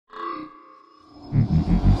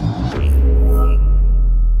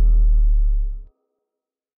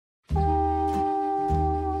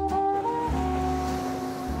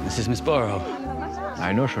is Miss Burrow.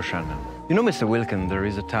 I know Shoshana. You know, Mr. Wilkin, there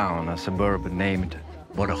is a town, a suburb named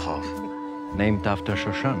Borachov, named after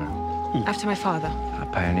Shoshana. After my father. A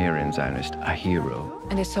pioneering Zionist, a hero.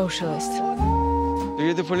 And a socialist. Are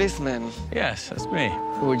you the policeman? Yes, that's me.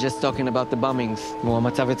 We were just talking about the bombings.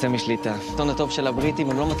 המצב יוצא משליטה. הטון הטוב של הבריטים,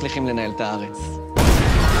 הם לא מצליחים לנהל את הארץ.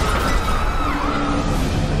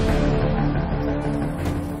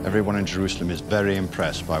 Everyone in Jerusalem is very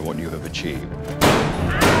impressed by what you have achieved.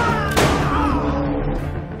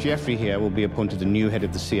 Geoffrey here will be appointed the new head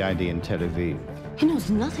of the CID in Tel Aviv. He knows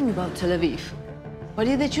nothing about Tel Aviv. Why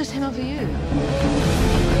did they choose him over you?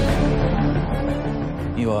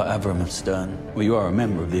 You are Avraham Stern. Well, you are a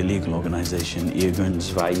member of the illegal organization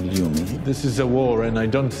Yumi. This is a war, and I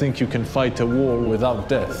don't think you can fight a war without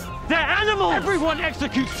death. They're animals! Everyone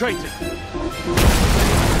executes traitors!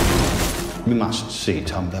 You must see,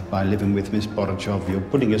 Tom, that by living with Miss Borachov, you're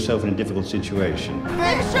putting yourself in a difficult situation.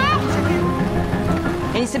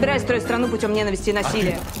 Я не собираюсь строить страну путем ненависти и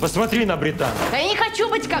насилия. Посмотри на британцев. Я не хочу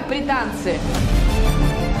быть как британцы.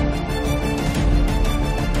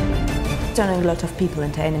 Turning a lot of people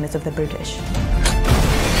into enemies of the British.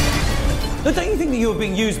 But don't you think that you're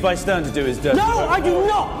being used by Stern to do his dirty work? No, I do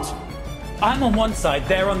not! I'm on one side,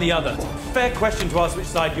 they're on the other. Fair question to ask which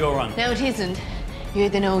side you're on. No, it isn't. You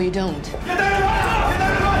either know or you don't.